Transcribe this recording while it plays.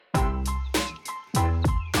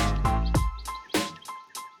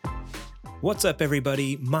What's up,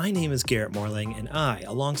 everybody? My name is Garrett Morling, and I,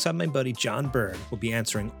 alongside my buddy John Bird, will be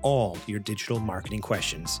answering all your digital marketing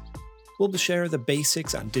questions. We'll share the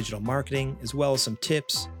basics on digital marketing, as well as some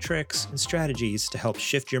tips, tricks, and strategies to help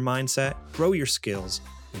shift your mindset, grow your skills,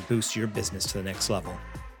 and boost your business to the next level.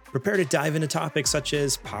 Prepare to dive into topics such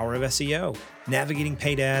as power of SEO, navigating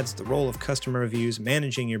paid ads, the role of customer reviews,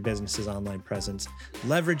 managing your business's online presence,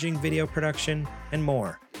 leveraging video production, and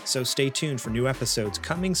more. So stay tuned for new episodes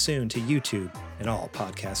coming soon to YouTube and all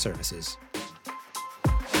podcast services.